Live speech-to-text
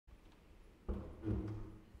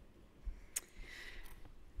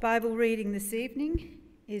Bible reading this evening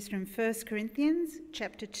is from 1 Corinthians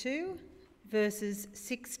chapter 2, verses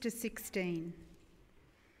 6 to 16.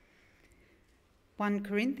 1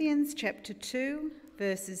 Corinthians chapter 2,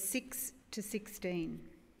 verses 6 to 16.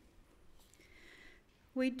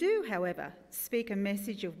 We do, however, speak a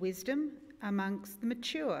message of wisdom amongst the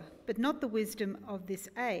mature, but not the wisdom of this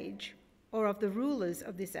age or of the rulers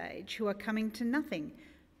of this age who are coming to nothing.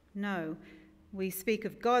 No, we speak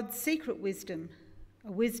of God's secret wisdom,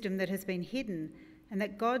 a wisdom that has been hidden and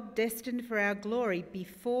that God destined for our glory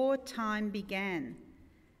before time began.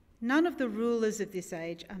 None of the rulers of this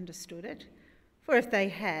age understood it, for if they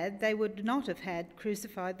had, they would not have had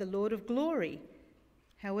crucified the Lord of glory.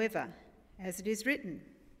 However, as it is written,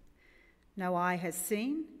 no eye has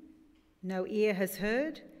seen, no ear has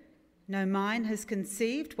heard, no mind has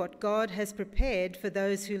conceived what God has prepared for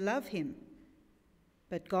those who love him.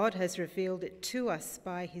 But God has revealed it to us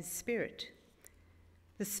by his Spirit.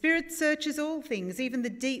 The Spirit searches all things, even the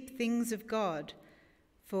deep things of God.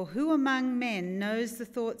 For who among men knows the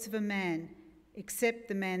thoughts of a man, except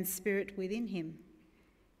the man's spirit within him?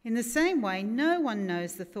 In the same way, no one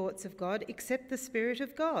knows the thoughts of God except the Spirit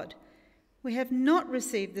of God. We have not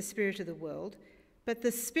received the spirit of the world, but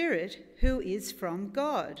the Spirit who is from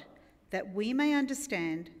God, that we may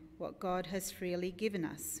understand what God has freely given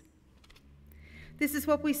us. This is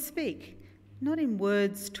what we speak, not in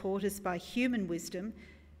words taught us by human wisdom,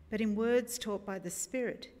 but in words taught by the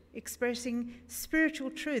Spirit, expressing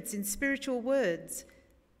spiritual truths in spiritual words.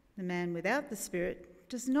 The man without the Spirit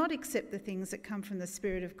does not accept the things that come from the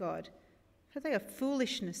Spirit of God, for they are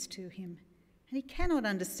foolishness to him, and he cannot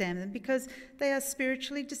understand them because they are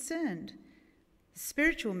spiritually discerned. The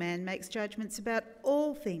spiritual man makes judgments about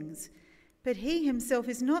all things, but he himself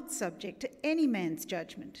is not subject to any man's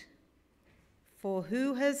judgment. For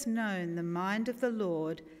who has known the mind of the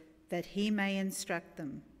Lord that he may instruct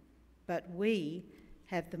them? But we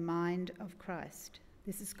have the mind of Christ.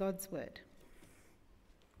 This is God's word.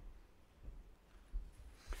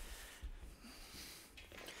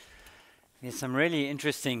 There's some really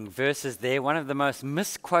interesting verses there. One of the most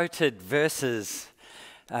misquoted verses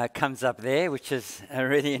comes up there, which is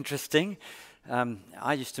really interesting.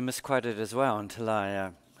 I used to misquote it as well until I,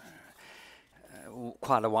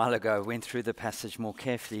 quite a while ago, went through the passage more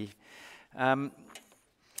carefully.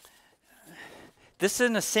 This,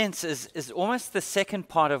 in a sense, is almost the second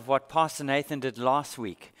part of what Pastor Nathan did last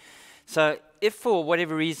week. So if for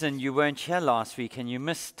whatever reason you weren't here last week and you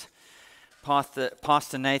missed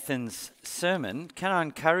Pastor Nathan's sermon, can I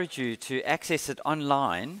encourage you to access it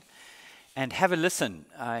online and have a listen.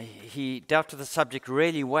 He dealt with the subject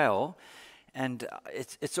really well, and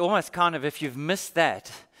it's almost kind of, if you've missed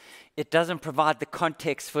that, it doesn't provide the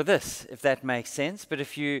context for this, if that makes sense. But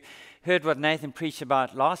if you heard what Nathan preached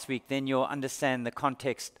about last week, then you'll understand the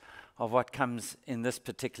context of what comes in this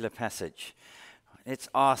particular passage. Let's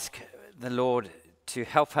ask the Lord to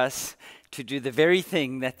help us to do the very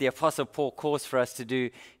thing that the Apostle Paul calls for us to do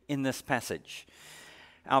in this passage.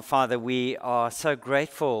 Our Father, we are so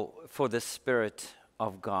grateful for the Spirit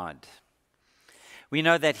of God. We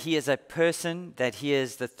know that he is a person, that he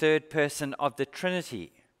is the third person of the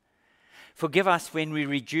Trinity. Forgive us when we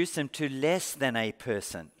reduce him to less than a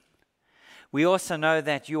person. We also know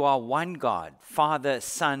that you are one God, Father,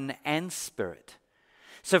 Son, and Spirit.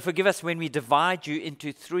 So forgive us when we divide you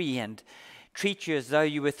into three and treat you as though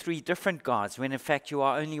you were three different gods, when in fact you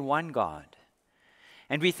are only one God.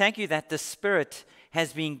 And we thank you that the Spirit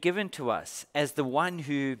has been given to us as the one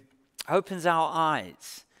who opens our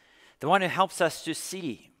eyes, the one who helps us to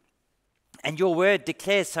see. And your word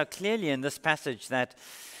declares so clearly in this passage that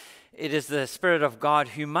it is the Spirit of God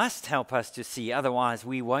who must help us to see, otherwise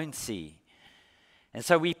we won't see. And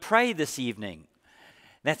so we pray this evening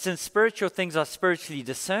that since spiritual things are spiritually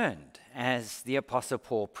discerned, as the Apostle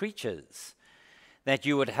Paul preaches, that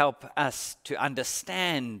you would help us to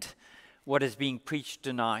understand what is being preached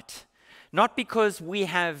tonight, not because we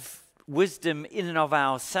have wisdom in and of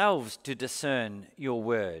ourselves to discern your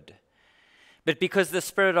word, but because the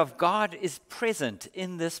Spirit of God is present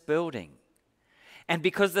in this building. And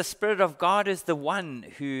because the Spirit of God is the one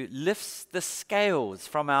who lifts the scales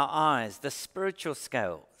from our eyes, the spiritual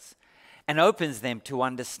scales, and opens them to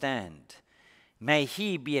understand. May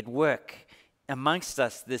he be at work amongst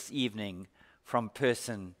us this evening from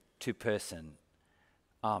person to person.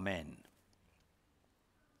 Amen.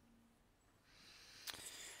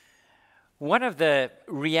 One of the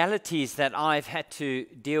realities that I've had to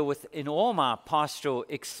deal with in all my pastoral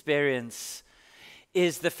experience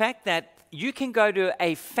is the fact that you can go to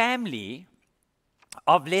a family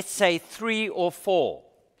of, let's say, 3 or 4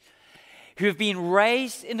 who've been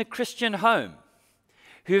raised in a Christian home,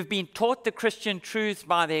 who have been taught the Christian truths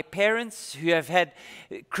by their parents, who have had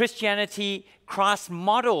Christianity, Christ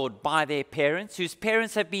modeled by their parents, whose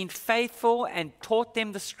parents have been faithful and taught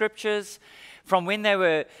them the scriptures from when they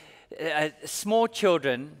were small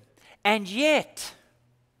children, and yet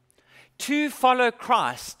 2 follow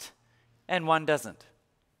Christ and 1 doesn't.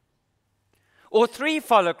 Or 3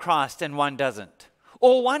 follow Christ and 1 doesn't.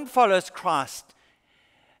 Or 1 follows Christ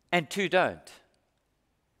and 2 don't.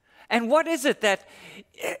 And what is it that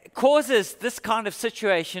causes this kind of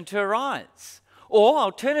situation to arise? Or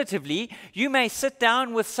alternatively, you may sit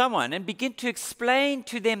down with someone and begin to explain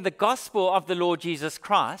to them the gospel of the Lord Jesus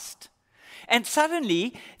Christ, and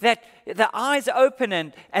suddenly that the eyes open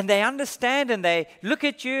and they understand and they look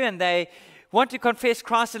at you and they want to confess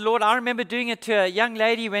Christ as Lord. I remember doing it to a young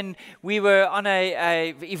lady when we were on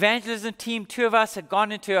a evangelism team. 2 of us had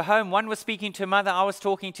gone into a home. 1 was speaking to a mother. I was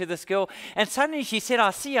talking to this girl. And suddenly she said, I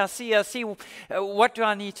see. What do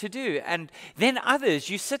I need to do? And then others,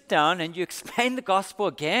 you sit down and you explain the gospel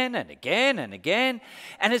again and again and again.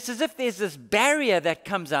 And it's as if there's this barrier that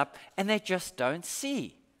comes up and they just don't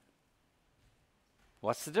see.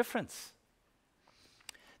 What's the difference?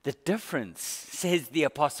 The difference, says the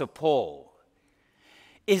Apostle Paul,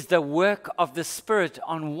 is the work of the Spirit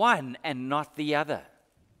on one and not the other.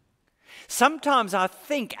 Sometimes I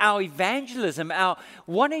think our evangelism, our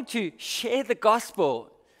wanting to share the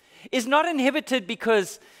gospel, is not inhibited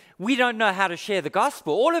because we don't know how to share the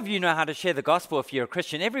gospel. All of you know how to share the gospel if you're a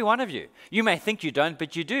Christian, every one of you. You may think you don't,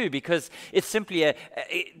 but you do, because it's simply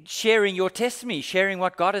sharing your testimony, sharing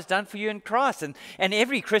what God has done for you in Christ, and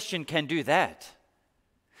every Christian can do that.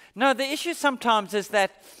 No, the issue sometimes is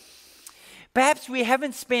that perhaps we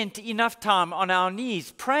haven't spent enough time on our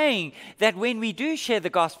knees praying that when we do share the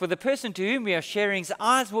gospel, the person to whom we are sharing's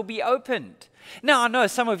eyes will be opened. Now, I know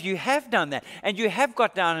some of you have done that, and you have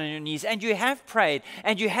got down on your knees, and you have prayed,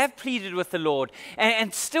 and you have pleaded with the Lord,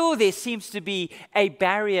 and still there seems to be a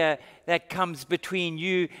barrier that comes between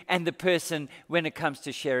you and the person when it comes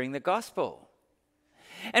to sharing the gospel.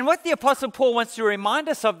 And what the Apostle Paul wants to remind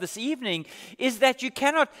us of this evening is that you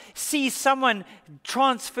cannot see someone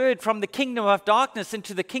transferred from the kingdom of darkness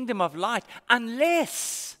into the kingdom of light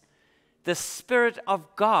unless the Spirit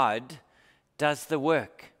of God does the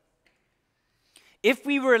work. If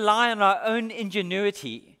we rely on our own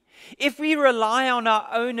ingenuity, if we rely on our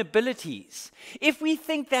own abilities, if we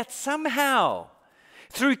think that somehow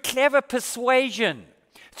through clever persuasion,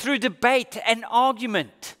 through debate and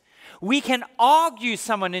argument, we can argue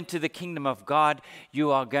someone into the kingdom of God,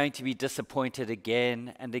 you are going to be disappointed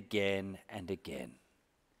again and again and again.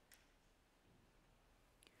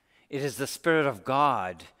 It is the Spirit of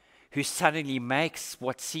God who suddenly makes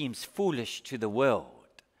what seems foolish to the world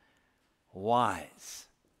wise.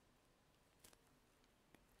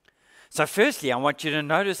 So firstly, I want you to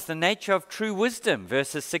notice the nature of true wisdom,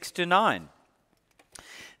 verses 6 to 9.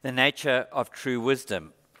 The nature of true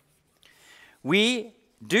wisdom. We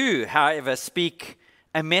do, however, speak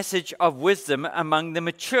a message of wisdom among the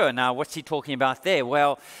mature. Now, what's he talking about there?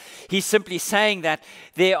 Well, he's simply saying that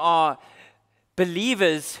there are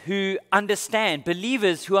believers who understand,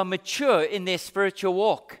 believers who are mature in their spiritual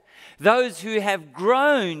walk, those who have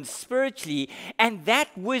grown spiritually, and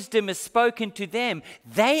that wisdom is spoken to them.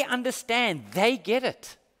 They understand, they get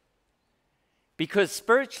it, because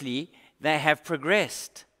spiritually they have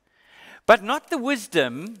progressed. But not the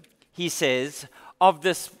wisdom, he says, of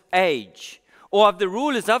this age, or of the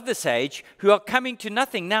rulers of this age who are coming to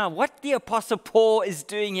nothing. Now, what the Apostle Paul is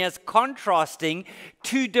doing here is contrasting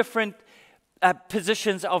 2 different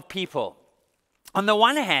positions of people. On the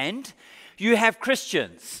one hand, you have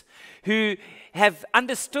Christians who have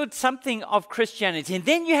understood something of Christianity, and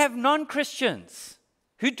then you have non-Christians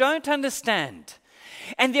who don't understand.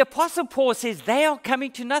 And the Apostle Paul says they are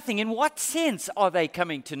coming to nothing. In what sense are they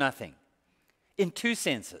coming to nothing? In 2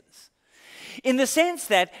 senses. In the sense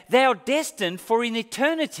that they are destined for an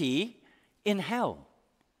eternity in hell.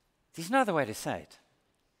 There's no other way to say it.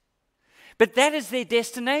 But that is their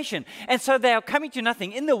destination. And so they are coming to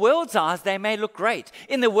nothing. In the world's eyes, they may look great.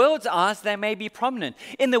 In the world's eyes, they may be prominent.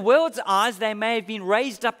 In the world's eyes, they may have been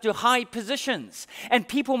raised up to high positions. And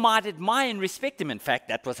people might admire and respect them. In fact,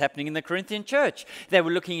 that was happening in the Corinthian church. They were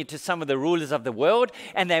looking into some of the rulers of the world,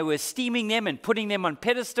 and they were esteeming them and putting them on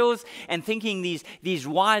pedestals and thinking these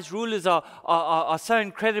wise rulers are so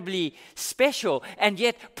incredibly special. And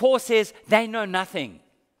yet, Paul says they know nothing.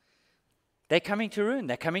 They're coming to ruin.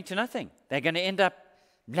 They're coming to nothing. They're going to end up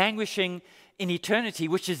languishing in eternity,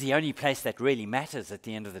 which is the only place that really matters at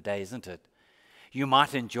the end of the day, isn't it? You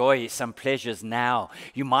might enjoy some pleasures now.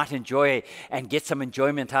 You might enjoy and get some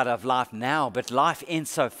enjoyment out of life now, but life ends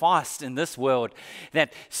so fast in this world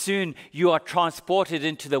that soon you are transported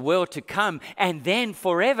into the world to come, and then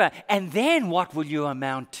forever, and then what will you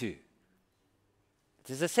amount to?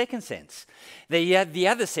 There's a second sense. The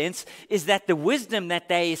other sense is that the wisdom that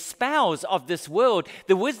they espouse of this world,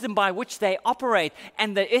 the wisdom by which they operate,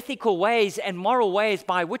 and the ethical ways and moral ways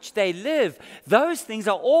by which they live, those things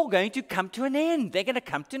are all going to come to an end. They're going to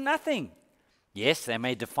come to nothing. Yes, they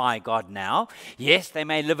may defy God now. Yes, they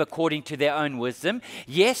may live according to their own wisdom.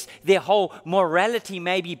 Yes, their whole morality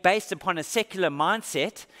may be based upon a secular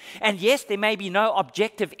mindset. And yes, there may be no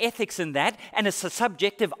objective ethics in that. And it's a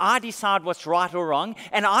subjective, I decide what's right or wrong.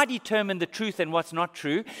 And I determine the truth and what's not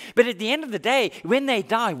true. But at the end of the day, when they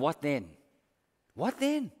die, what then? What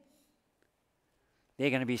then? They're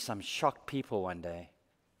going to be some shocked people one day.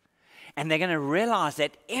 And they're going to realize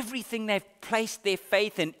that everything they've placed their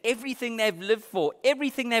faith in, everything they've lived for,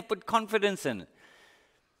 everything they've put confidence in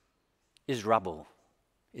is rubble,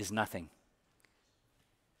 is nothing.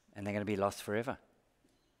 And they're going to be lost forever.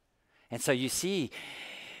 And so you see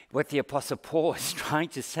what the Apostle Paul is trying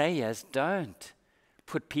to say is, don't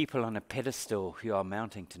put people on a pedestal who are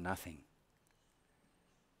amounting to nothing.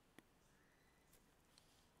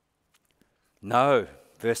 No,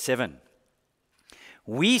 verse 7.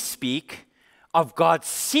 We speak of God's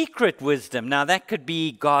secret wisdom. Now that could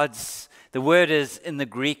be the word is in the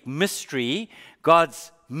Greek mystery,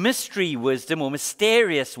 God's mystery wisdom or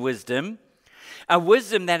mysterious wisdom, a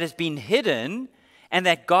wisdom that has been hidden and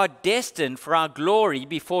that God destined for our glory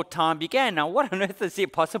before time began. Now what on earth is the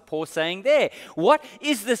Apostle Paul saying there? What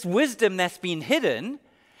is this wisdom that's been hidden,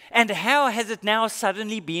 and how has it now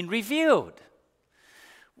suddenly been revealed?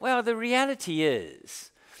 Well, the reality is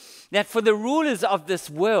that for the rulers of this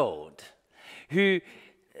world who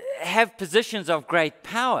have positions of great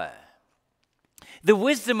power, the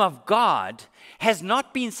wisdom of God has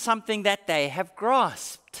not been something that they have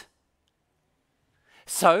grasped.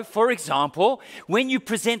 So, for example, when you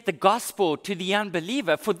present the gospel to the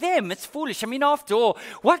unbeliever, for them it's foolish. I mean, after all,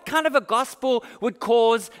 what kind of a gospel would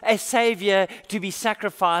cause a savior to be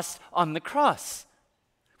sacrificed on the cross?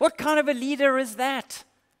 What kind of a leader is that?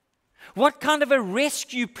 What kind of a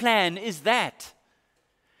rescue plan is that?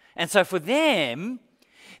 And so for them,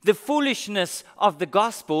 the foolishness of the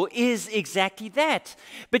gospel is exactly that.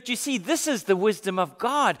 But you see, this is the wisdom of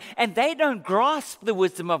God, and they don't grasp the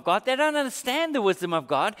wisdom of God. They don't understand the wisdom of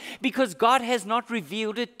God because God has not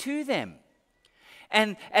revealed it to them.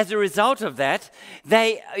 And as a result of that,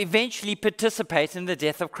 they eventually participate in the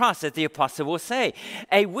death of Christ, as the apostle will say,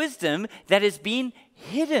 a wisdom that has been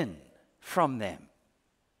hidden from them.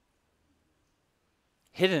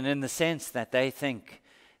 Hidden in the sense that they think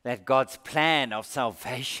that God's plan of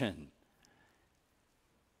salvation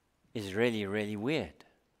is really, really weird,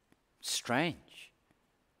 strange.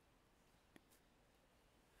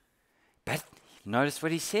 But notice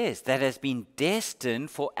what he says, that has been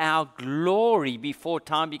destined for our glory before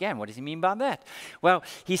time began. What does he mean by that? Well,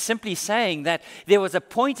 he's simply saying that there was a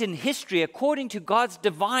point in history, according to God's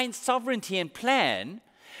divine sovereignty and plan,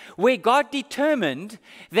 where God determined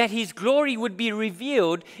that his glory would be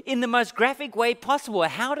revealed in the most graphic way possible.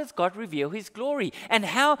 How does God reveal his glory? And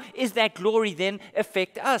how is that glory then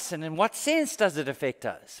affect us? And in what sense does it affect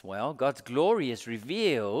us? Well, God's glory is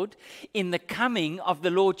revealed in the coming of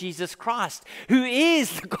the Lord Jesus Christ, who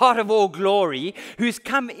is the God of all glory, who's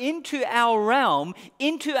come into our realm,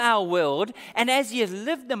 into our world, and as he has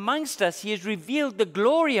lived amongst us, he has revealed the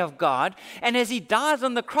glory of God. And as he dies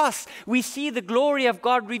on the cross, we see the glory of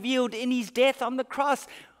God revealed in his death on the cross,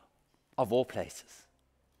 of all places.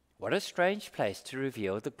 What a strange place to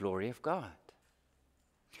reveal the glory of God.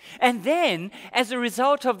 And then, as a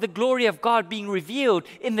result of the glory of God being revealed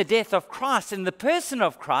in the death of Christ, in the person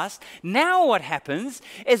of Christ, now what happens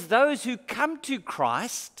is those who come to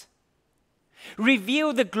Christ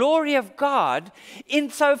reveal the glory of God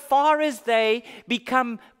insofar as they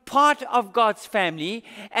become part of God's family,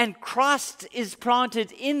 and Christ is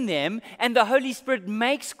planted in them, and the Holy Spirit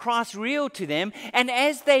makes Christ real to them. And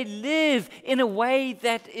as they live in a way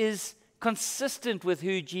that is consistent with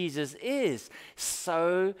who Jesus is,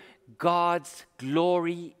 so God's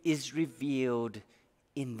glory is revealed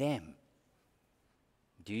in them.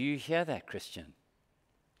 Do you hear that, Christian?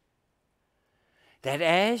 That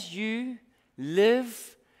as you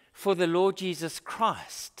live for the Lord Jesus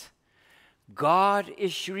Christ, God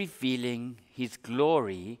is revealing his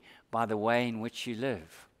glory by the way in which you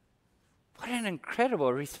live. What an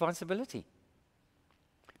incredible responsibility.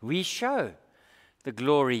 We show the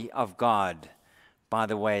glory of God by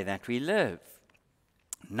the way that we live.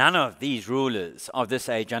 None of these rulers of this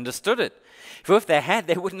age understood it. For if they had,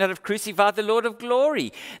 they would not have crucified the Lord of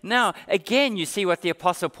glory. Now, again, you see what the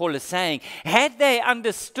Apostle Paul is saying. Had they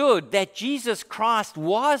understood that Jesus Christ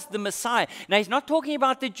was the Messiah. Now, he's not talking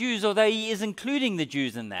about the Jews, although he is including the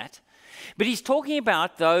Jews in that. But he's talking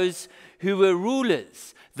about those who were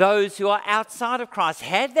rulers, those who are outside of Christ.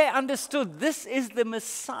 Had they understood this is the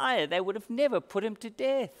Messiah, they would have never put him to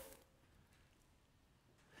death.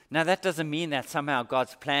 Now, that doesn't mean that somehow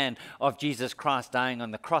God's plan of Jesus Christ dying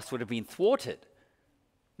on the cross would have been thwarted.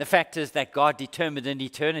 The fact is that God determined in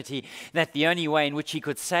eternity that the only way in which he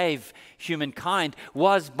could save humankind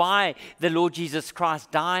was by the Lord Jesus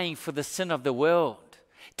Christ dying for the sin of the world,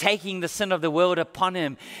 taking the sin of the world upon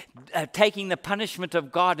him, taking the punishment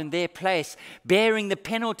of God in their place, bearing the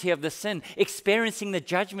penalty of the sin, experiencing the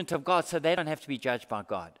judgment of God so they don't have to be judged by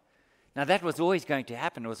God. Now, that was always going to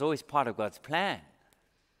happen. It was always part of God's plan.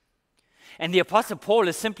 And the Apostle Paul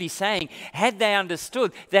is simply saying, had they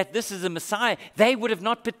understood that this is a Messiah, they would have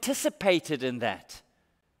not participated in that.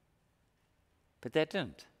 But they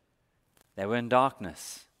didn't. They were in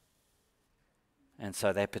darkness. And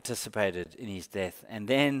so they participated in his death. And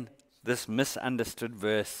then this misunderstood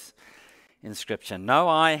verse in Scripture. No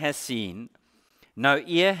eye has seen, no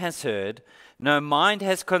ear has heard, no mind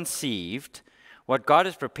has conceived what God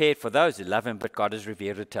has prepared for those who love him, but God has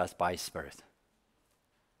revealed it to us by his Spirit.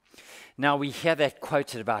 Now, we hear that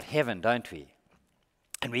quoted about heaven, don't we?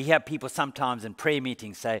 And we hear people sometimes in prayer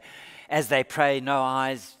meetings say, as they pray, no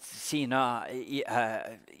eyes see, no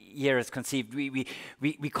ear is conceived. We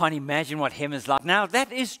can't imagine what heaven is like. Now,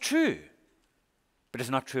 that is true, but it's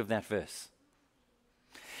not true of that verse.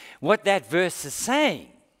 What that verse is saying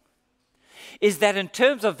is that in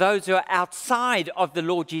terms of those who are outside of the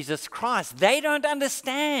Lord Jesus Christ, they don't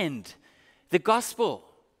understand the gospel.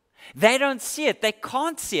 They don't see it. They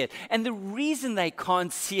can't see it. And the reason they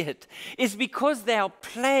can't see it is because they are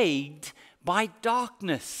plagued by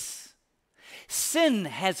darkness. Sin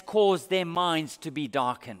has caused their minds to be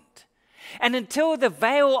darkened. And until the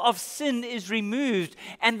veil of sin is removed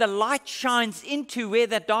and the light shines into where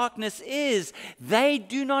the darkness is, they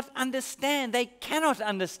do not understand. They cannot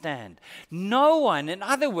understand. No one, in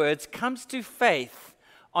other words, comes to faith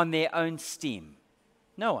on their own steam.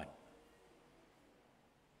 No one.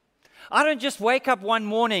 I don't just wake up one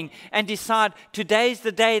morning and decide, today's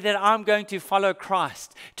the day that I'm going to follow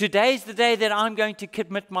Christ. Today's the day that I'm going to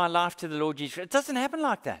commit my life to the Lord Jesus. It doesn't happen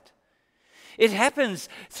like that. It happens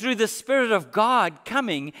through the Spirit of God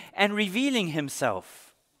coming and revealing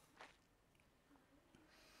himself.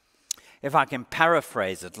 If I can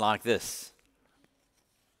paraphrase it like this.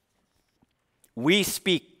 We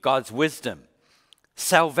speak God's wisdom,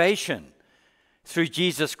 salvation through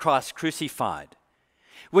Jesus Christ crucified,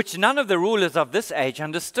 which none of the rulers of this age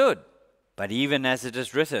understood. But even as it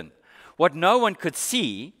is written, what no one could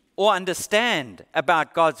see or understand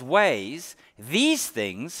about God's ways, these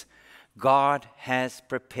things God has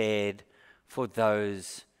prepared for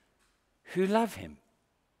those who love him.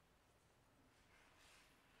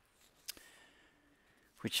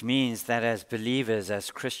 Which means that as believers, as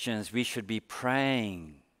Christians, we should be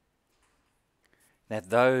praying that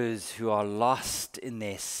those who are lost in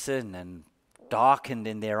their sin and darkened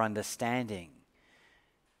in their understanding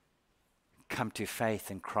come to faith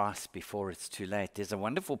in Christ before it's too late. There's a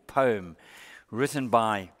wonderful poem written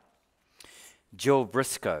by Jill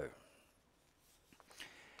Briscoe.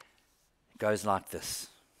 It goes like this.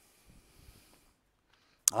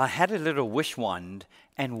 I had a little wish wand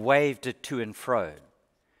and waved it to and fro.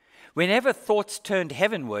 Whenever thoughts turned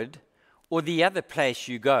heavenward or the other place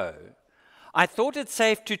you go, I thought it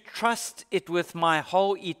safe to trust it with my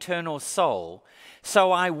whole eternal soul,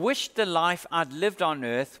 so I wished the life I'd lived on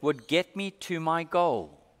earth would get me to my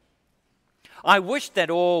goal. I wished that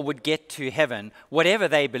all would get to heaven, whatever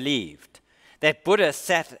they believed, that Buddha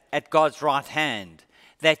sat at God's right hand,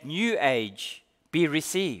 that new age be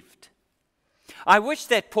received. I wished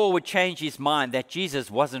that Paul would change his mind that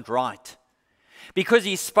Jesus wasn't right, because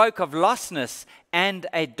he spoke of lostness and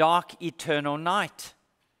a dark eternal night.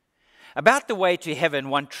 About the way to heaven,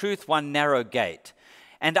 one truth, one narrow gate.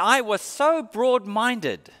 And I was so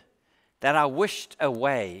broad-minded that I wished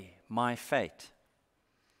away my fate.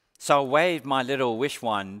 So I waved my little wish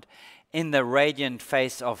wand in the radiant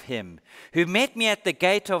face of him who met me at the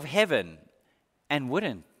gate of heaven and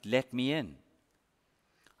wouldn't let me in.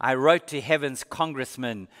 I wrote to heaven's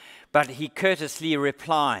congressman, but he courteously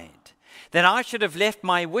replied that I should have left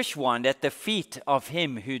my wish wand at the feet of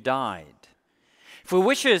him who died. For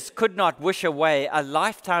wishes could not wish away a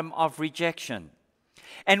lifetime of rejection,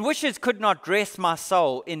 and wishes could not dress my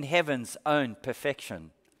soul in heaven's own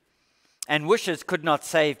perfection. and wishes could not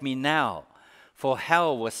save me now, for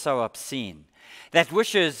hell was so obscene, that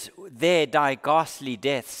wishes there die ghastly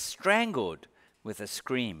deaths, strangled with a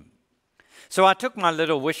scream. So I took my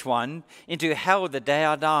little wish wand into hell the day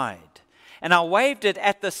I died, and I waved it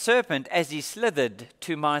at the serpent as he slithered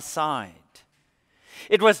to my side.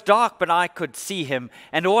 It was dark, but I could see him,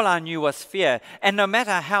 and all I knew was fear, and no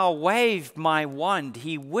matter how I waved my wand,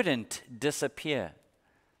 he wouldn't disappear.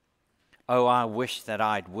 Oh, I wished that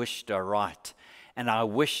I'd wished aright, and I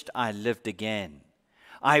wished I lived again.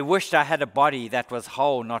 I wished I had a body that was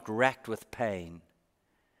whole, not racked with pain.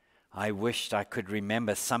 I wished I could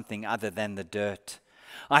remember something other than the dirt.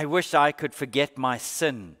 I wished I could forget my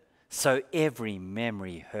sin, so every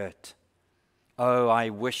memory hurt. Oh, I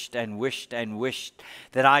wished and wished and wished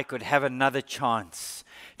that I could have another chance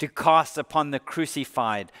to cast upon the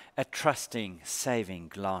crucified a trusting, saving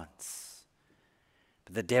glance.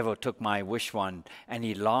 But the devil took my wish wand and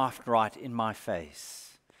he laughed right in my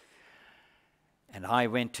face. And I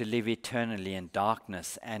went to live eternally in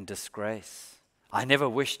darkness and disgrace. I never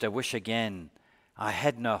wished a wish again. I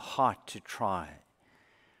had no heart to try.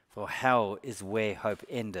 For hell is where hope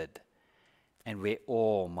ended, and where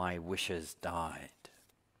all my wishes died.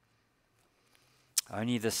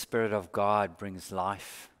 Only the Spirit of God brings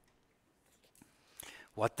life.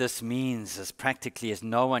 What this means is practically is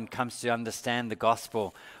no one comes to understand the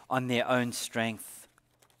gospel on their own strength.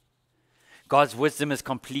 God's wisdom is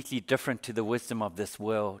completely different to the wisdom of this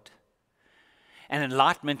world. And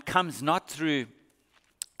enlightenment comes not through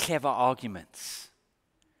clever arguments,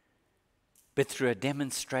 but through a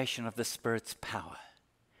demonstration of the Spirit's power,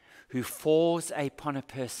 who falls upon a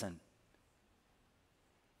person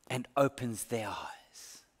and opens their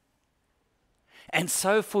eyes. And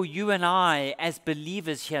so for you and I as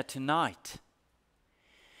believers here tonight,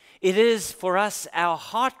 it is for us our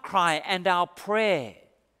heart cry and our prayer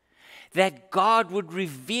that God would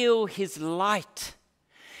reveal His light,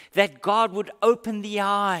 that God would open the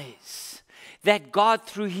eyes, that God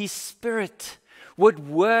through His Spirit would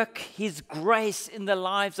work His grace in the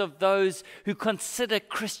lives of those who consider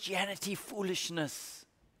Christianity foolishness,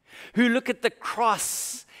 who look at the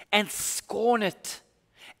cross and scorn it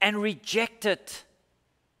and reject it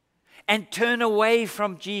and turn away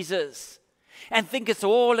from Jesus and think it's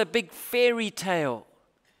all a big fairy tale.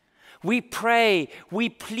 We pray, we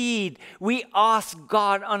plead, we ask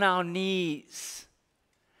God on our knees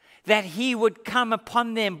that He would come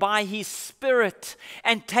upon them by His Spirit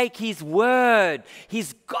and take His word,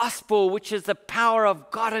 His gospel, which is the power of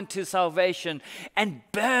God unto salvation, and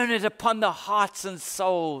burn it upon the hearts and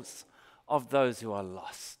souls of those who are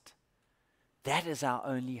lost. That is our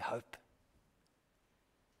only hope.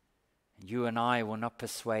 You and I will not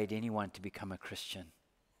persuade anyone to become a Christian.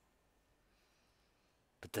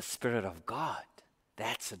 But the Spirit of God,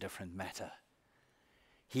 that's a different matter.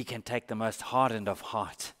 He can take the most hardened of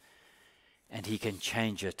heart and He can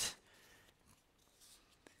change it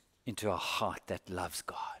into a heart that loves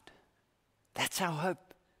God. That's our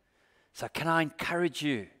hope. So can I encourage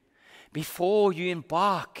you, before you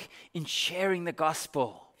embark in sharing the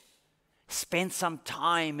gospel, spend some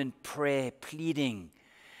time in prayer, pleading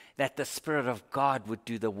that the Spirit of God would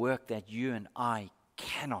do the work that you and I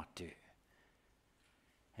cannot do,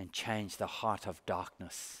 and change the heart of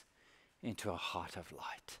darkness into a heart of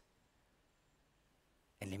light.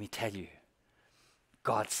 And let me tell you,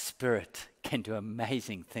 God's Spirit can do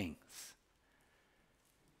amazing things.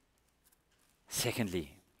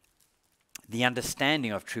 Secondly, the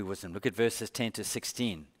understanding of true wisdom. Look at verses 10 to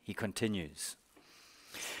 16. He continues.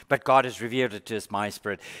 But God has revealed it to us, my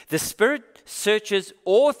Spirit. The Spirit searches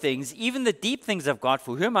all things, even the deep things of God.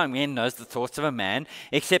 For who among men knows the thoughts of a man,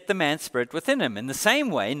 except the man's spirit within him? In the same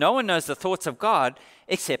way, no one knows the thoughts of God,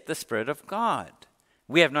 except the Spirit of God.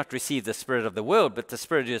 We have not received the spirit of the world, but the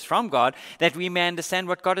Spirit who is from God, that we may understand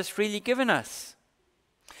what God has freely given us.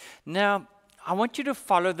 Now, I want you to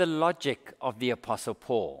follow the logic of the Apostle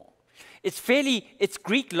Paul. It's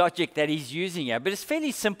Greek logic that he's using here, but it's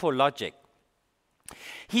fairly simple logic.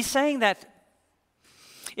 He's saying that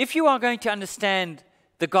if you are going to understand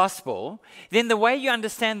the gospel, then the way you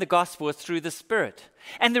understand the gospel is through the Spirit.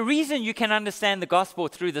 And the reason you can understand the gospel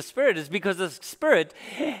through the Spirit is because the Spirit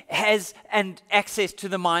has an access to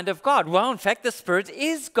the mind of God. Well, in fact, the Spirit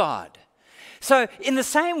is God. So in the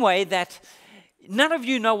same way that none of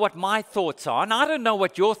you know what my thoughts are, and I don't know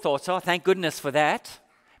what your thoughts are, thank goodness for that,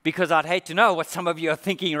 because I'd hate to know what some of you are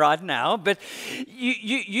thinking right now, but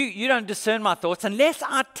you don't discern my thoughts unless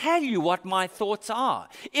I tell you what my thoughts are.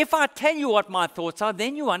 If I tell you what my thoughts are,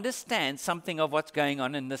 then you understand something of what's going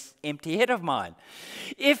on in this empty head of mine.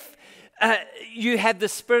 If you have the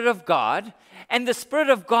Spirit of God, and the Spirit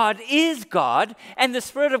of God is God, and the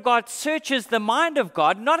Spirit of God searches the mind of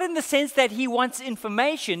God, not in the sense that he wants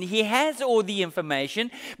information, he has all the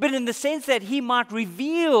information, but in the sense that he might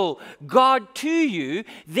reveal God to you,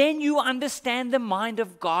 then you understand the mind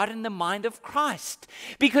of God and the mind of Christ.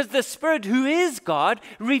 Because the Spirit, who is God,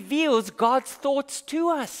 reveals God's thoughts to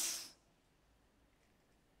us.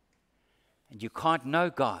 And you can't know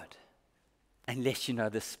God unless you know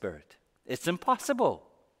the Spirit. It's impossible.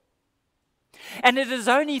 And it is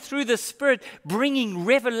only through the Spirit bringing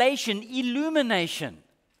revelation, illumination,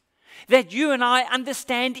 that you and I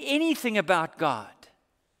understand anything about God.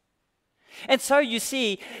 And so you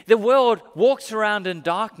see, the world walks around in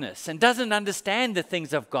darkness and doesn't understand the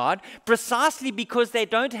things of God precisely because they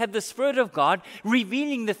don't have the Spirit of God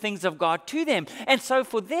revealing the things of God to them. And so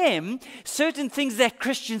for them, certain things that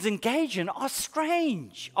Christians engage in are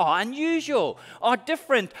strange, are unusual, are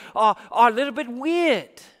different, are a little bit weird.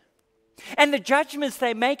 And the judgments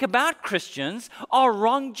they make about Christians are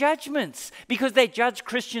wrong judgments because they judge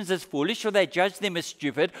Christians as foolish, or they judge them as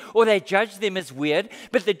stupid, or they judge them as weird.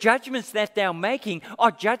 But the judgments that they are making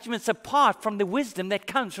are judgments apart from the wisdom that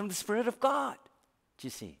comes from the Spirit of God. Do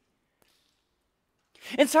you see?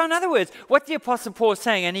 And so, in other words, what the Apostle Paul is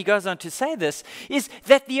saying, and he goes on to say this, is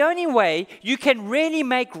that the only way you can really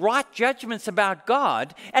make right judgments about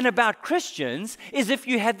God and about Christians is if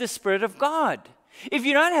you have the Spirit of God. If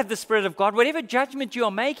you don't have the Spirit of God, whatever judgment you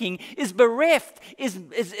are making is bereft,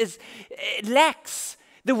 it lacks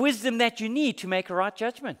the wisdom that you need to make a right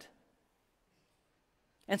judgment.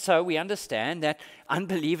 And so we understand that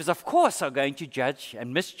unbelievers, of course, are going to judge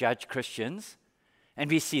and misjudge Christians.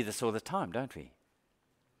 And we see this all the time, don't we?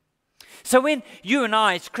 So when you and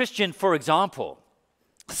I, as Christian, for example,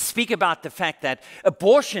 speak about the fact that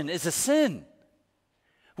abortion is a sin,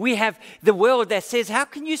 we have the world that says, how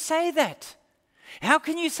can you say that? How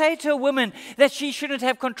can you say to a woman that she shouldn't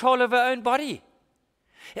have control of her own body?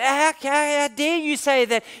 How dare you say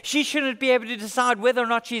that she shouldn't be able to decide whether or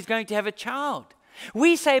not she's going to have a child?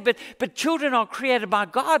 We say, but children are created by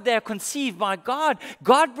God. They are conceived by God.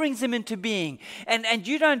 God brings them into being. And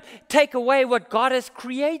you don't take away what God has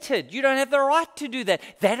created. You don't have the right to do that.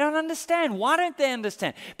 They don't understand. Why don't they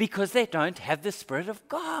understand? Because they don't have the Spirit of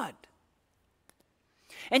God.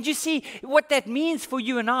 And you see, what that means for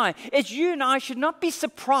you and I is you and I should not be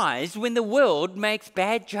surprised when the world makes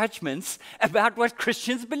bad judgments about what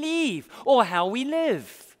Christians believe or how we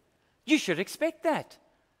live. You should expect that.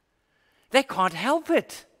 They can't help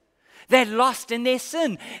it. They're lost in their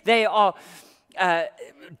sin. They are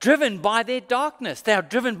driven by their darkness. They are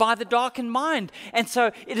driven by the darkened mind. And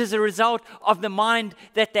so it is a result of the mind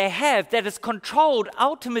that they have that is controlled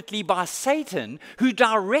ultimately by Satan, who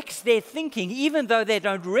directs their thinking, even though they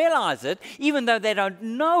don't realize it, even though they don't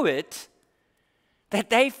know it, that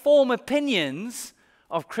they form opinions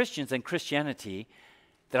of Christians and Christianity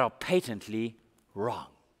that are patently wrong.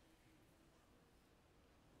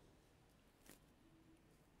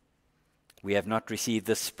 We have not received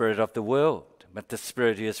the spirit of the world, but the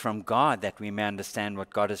Spirit who is from God, that we may understand what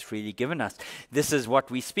God has freely given us. This is what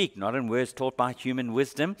we speak, not in words taught by human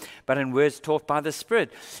wisdom, but in words taught by the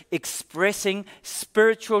Spirit, expressing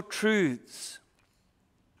spiritual truths.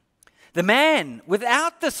 The man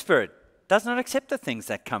without the Spirit does not accept the things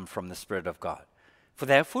that come from the Spirit of God, for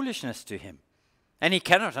they are foolishness to him, and he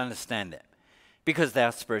cannot understand them, because they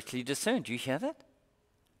are spiritually discerned. Do you hear that?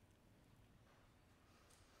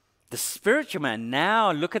 The spiritual man,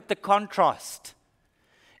 now look at the contrast.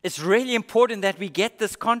 It's really important that we get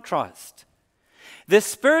this contrast. The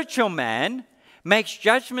spiritual man makes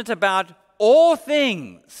judgment about all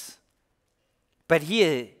things, but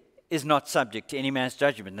he is not subject to any man's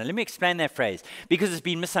judgment. Now let me explain that phrase, because it's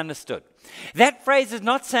been misunderstood. That phrase is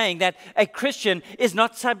not saying that a Christian is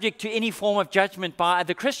not subject to any form of judgment by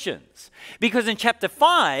other Christians. Because in chapter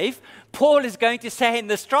 5, Paul is going to say in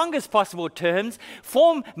the strongest possible terms,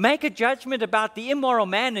 make a judgment about the immoral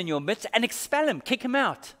man in your midst and expel him, kick him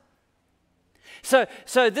out. So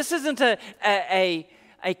this isn't a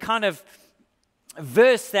kind of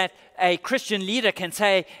verse that a Christian leader can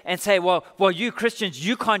say, well, you Christians,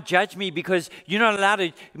 you can't judge me because you're not allowed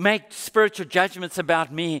to make spiritual judgments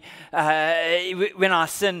about me when I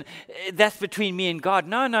sin. That's between me and God.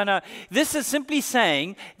 No. This is simply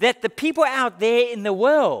saying that the people out there in the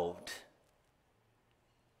world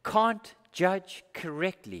can't judge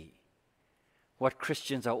correctly what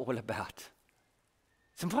Christians are all about.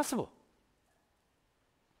 It's impossible.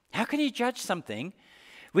 How can you judge something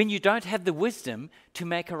when you don't have the wisdom to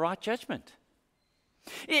make a right judgment?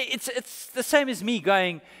 It's the same as me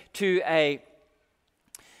going to a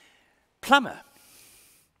plumber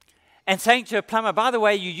and saying to a plumber, by the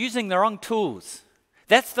way, you're using the wrong tools.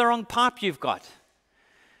 That's the wrong pipe you've got.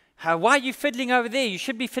 Why are you fiddling over there? You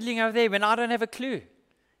should be fiddling over there when I don't have a clue.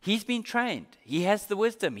 He's been trained. He has the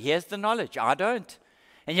wisdom. He has the knowledge. I don't.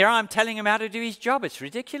 And here I'm telling him how to do his job. It's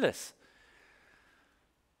ridiculous.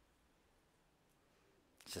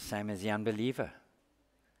 It's the same as the unbeliever.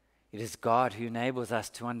 It is God who enables us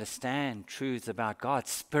to understand truths about God.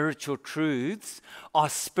 Spiritual truths are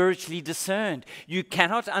spiritually discerned. You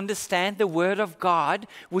cannot understand the Word of God,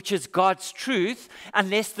 which is God's truth,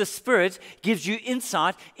 unless the Spirit gives you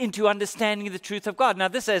insight into understanding the truth of God. Now,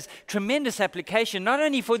 this has tremendous application, not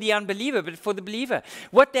only for the unbeliever, but for the believer.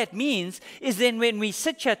 What that means is then when we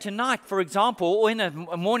sit here tonight, for example, or in a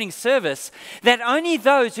morning service, that only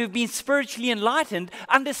those who've been spiritually enlightened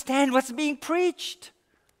understand what's being preached.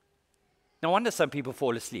 No wonder some people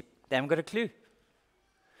fall asleep. They haven't got a clue.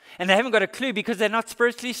 And they haven't got a clue because they're not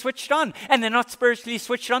spiritually switched on. And they're not spiritually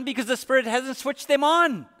switched on because the Spirit hasn't switched them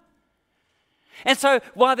on. And so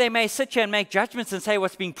while they may sit here and make judgments and say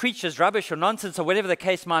what's being preached is rubbish or nonsense or whatever the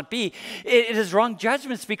case might be, it is wrong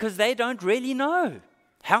judgments because they don't really know.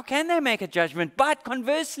 How can they make a judgment? But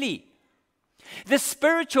conversely, the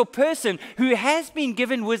spiritual person who has been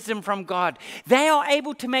given wisdom from God, they are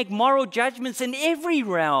able to make moral judgments in every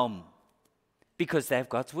realm, because they have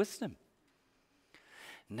God's wisdom.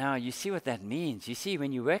 Now, you see what that means. You see,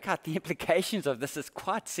 when you work out the implications of this, it's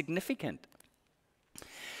quite significant.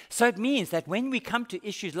 So it means that when we come to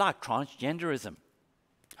issues like transgenderism,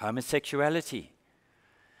 homosexuality,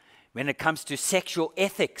 when it comes to sexual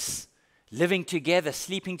ethics, living together,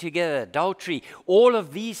 sleeping together, adultery, all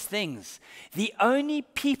of these things, the only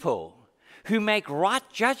people who make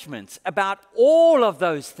right judgments about all of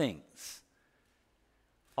those things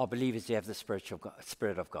are believers who have the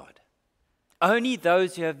Spirit of God. Only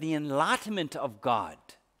those who have the enlightenment of God.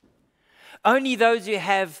 Only those who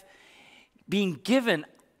have been given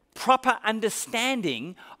proper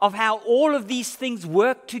understanding of how all of these things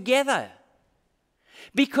work together.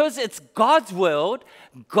 Because it's God's world,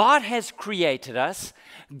 God has created us,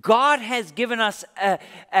 God has given us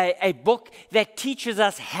a book that teaches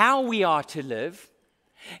us how we are to live.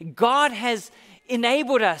 God has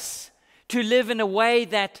enabled us to live in a way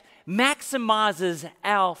that maximizes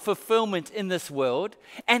our fulfillment in this world,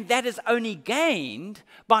 and that is only gained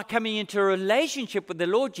by coming into a relationship with the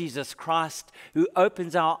Lord Jesus Christ, who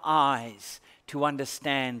opens our eyes to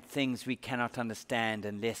understand things we cannot understand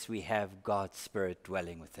unless we have God's Spirit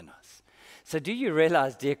dwelling within us. So do you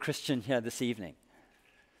realize, dear Christian here this evening,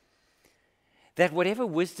 that whatever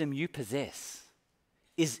wisdom you possess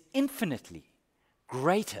is infinitely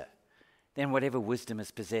greater than whatever wisdom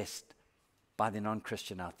is possessed by the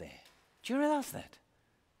non-Christian out there? Do you realize that?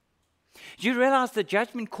 Do you realize the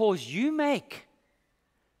judgment calls you make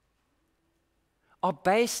are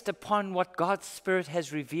based upon what God's Spirit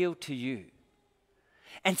has revealed to you?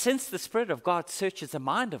 And since the Spirit of God searches the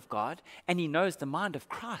mind of God, and He knows the mind of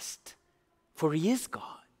Christ, for He is God,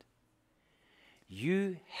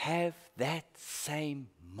 you have that same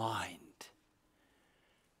mind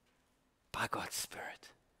by God's Spirit.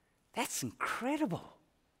 That's incredible.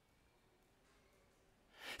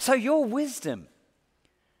 So your wisdom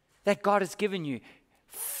that God has given you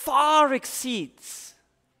far exceeds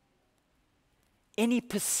any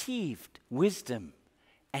perceived wisdom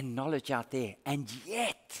and knowledge out there. And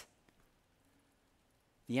yet,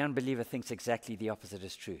 the unbeliever thinks exactly the opposite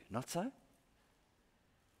is true. Not so?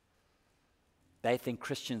 They think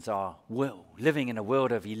Christians are living in a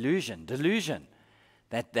world of illusion, delusion,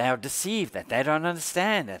 that they are deceived, that they don't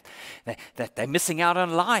understand, that they're missing out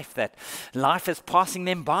on life, that life is passing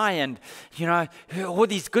them by, and, you know, all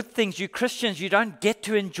these good things you Christians, you don't get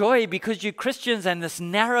to enjoy because you Christians, and this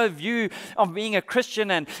narrow view of being a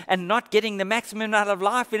Christian and not getting the maximum out of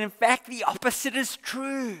life. And in fact, the opposite is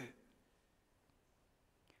true.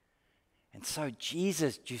 And so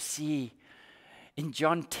Jesus, you see, in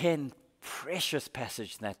John 10, precious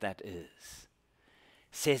passage that is,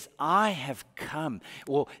 says, I have come,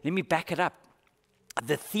 or let me back it up.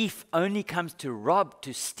 The thief only comes to rob,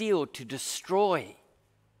 to steal, to destroy.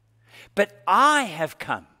 But I have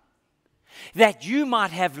come that you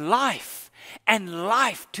might have life, and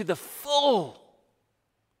life to the full.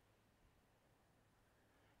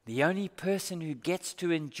 The only person who gets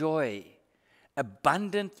to enjoy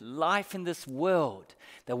abundant life in this world,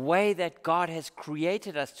 the way that God has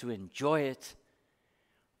created us to enjoy it,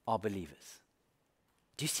 are believers.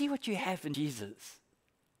 Do you see what you have in Jesus?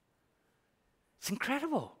 It's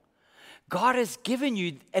incredible. God has given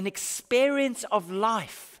you an experience of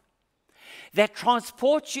life that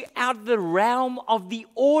transports you out of the realm of the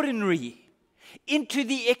ordinary into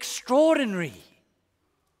the extraordinary.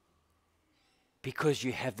 Because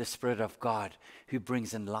you have the Spirit of God who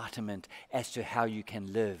brings enlightenment as to how you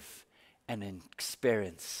can live and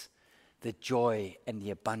experience the joy and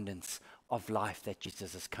the abundance of life that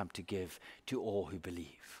Jesus has come to give to all who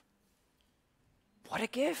believe. What a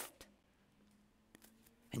gift.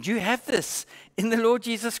 And you have this in the Lord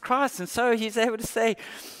Jesus Christ. And so he's able to say,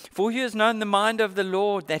 for he has known the mind of the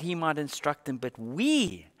Lord that he might instruct him, but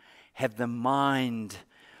we have the mind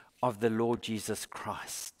of the Lord Jesus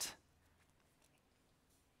Christ.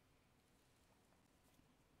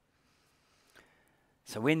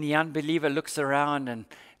 So when the unbeliever looks around and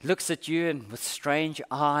looks at you and with strange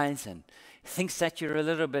eyes and thinks that you're a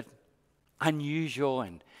little bit unusual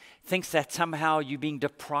and thinks that somehow you're being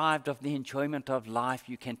deprived of the enjoyment of life,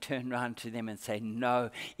 you can turn around to them and say, no,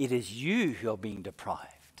 it is you who are being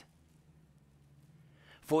deprived.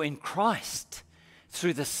 For in Christ,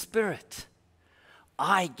 through the Spirit,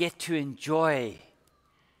 I get to enjoy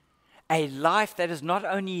a life that is not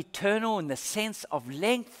only eternal in the sense of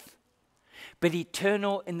length, but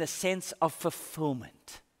eternal in the sense of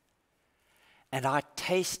fulfillment. And I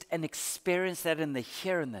taste and experience that in the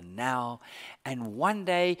here and the now. And one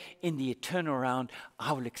day in the eternal realm,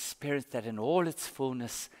 I will experience that in all its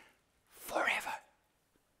fullness forever.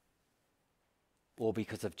 All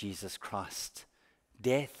because of Jesus Christ.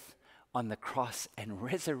 Death on the cross and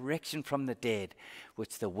resurrection from the dead,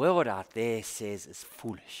 which the world out there says is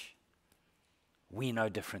foolish. We know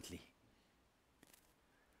differently.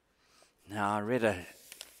 Now, I read a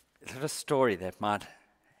little story that might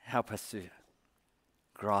help us to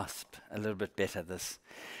grasp a little bit better this.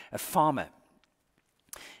 A farmer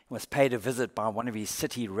was paid a visit by one of his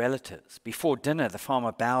city relatives. Before dinner, the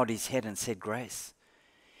farmer bowed his head and said grace.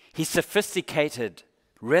 His sophisticated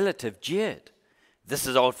relative jeered. This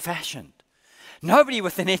is old-fashioned. Nobody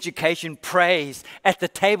with an education prays at the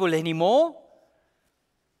table anymore.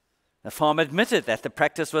 The farmer admitted that the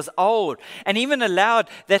practice was old and even allowed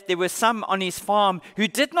that there were some on his farm who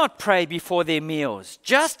did not pray before their meals,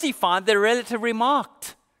 justified the relative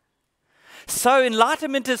remarked. So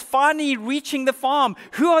enlightenment is finally reaching the farm.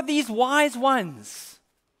 Who are these wise ones?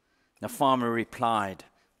 The farmer replied,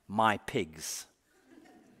 my pigs.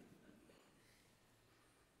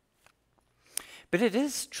 But it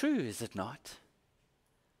is true, is it not?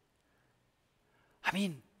 I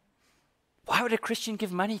mean, why would a Christian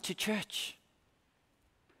give money to church?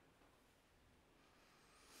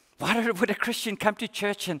 Why would a Christian come to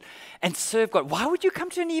church and serve God? Why would you come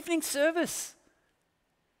to an evening service?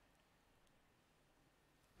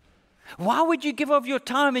 Why would you give of your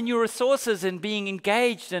time and your resources in being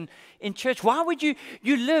engaged in church? Why would you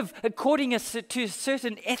live according to a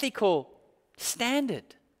certain ethical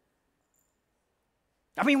standard?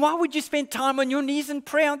 I mean, why would you spend time on your knees and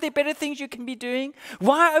pray? Aren't there better things you can be doing?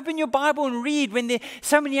 Why open your Bible and read when there are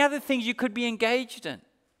so many other things you could be engaged in?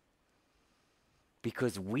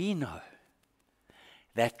 Because we know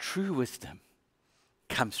that true wisdom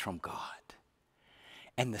comes from God.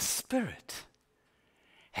 And the Spirit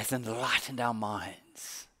has enlightened our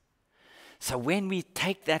minds. So when we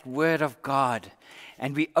take that Word of God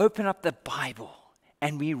and we open up the Bible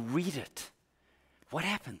and we read it, what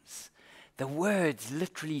happens? The words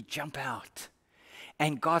literally jump out.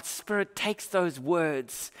 And God's Spirit takes those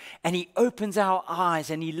words and He opens our eyes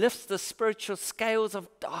and He lifts the spiritual scales of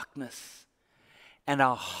darkness. And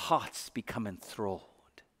our hearts become enthralled.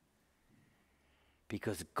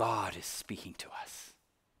 Because God is speaking to us.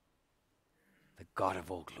 The God of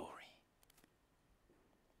all glory.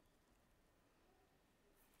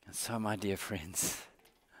 And so, my dear friends,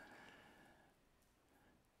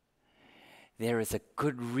 there is a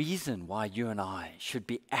good reason why you and I should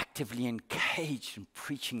be actively engaged in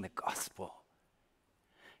preaching the gospel.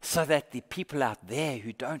 So that the people out there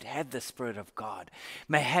who don't have the Spirit of God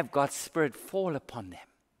may have God's Spirit fall upon them.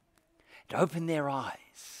 To open their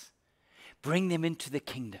eyes. Bring them into the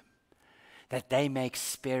kingdom. That they may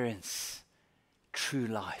experience true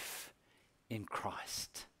life in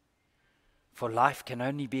Christ. For life can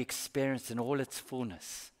only be experienced in all its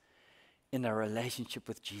fullness in a relationship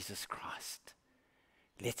with Jesus Christ.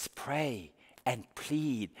 Let's pray and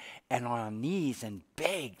plead and on our knees and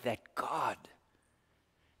beg that God,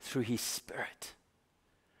 through His Spirit,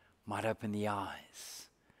 might open the eyes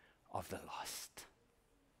of the lost.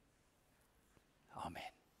 Amen.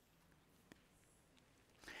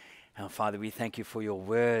 And Father, we thank You for Your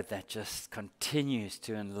word that just continues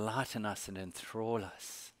to enlighten us and enthrall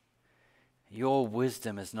us. Your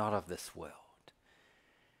wisdom is not of this world.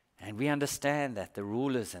 And we understand that the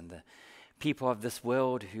rulers and the people of this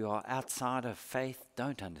world who are outside of faith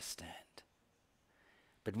don't understand.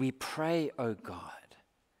 But we pray, O God,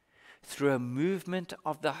 through a movement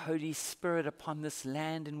of the Holy Spirit upon this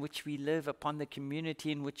land in which we live, upon the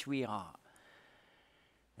community in which we are,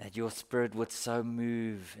 that your Spirit would so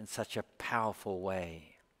move in such a powerful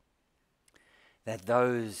way that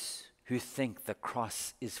those who think the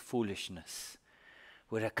cross is foolishness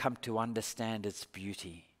would have come to understand its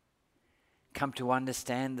beauty, come to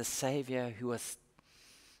understand the Savior who was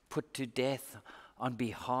put to death on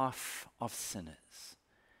behalf of sinners,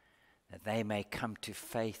 that they may come to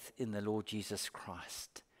faith in the Lord Jesus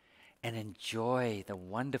Christ and enjoy the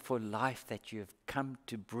wonderful life that you have come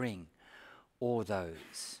to bring all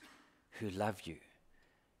those who love you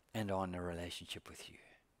and are in a relationship with you,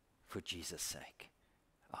 for Jesus' sake.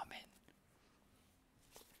 Amen.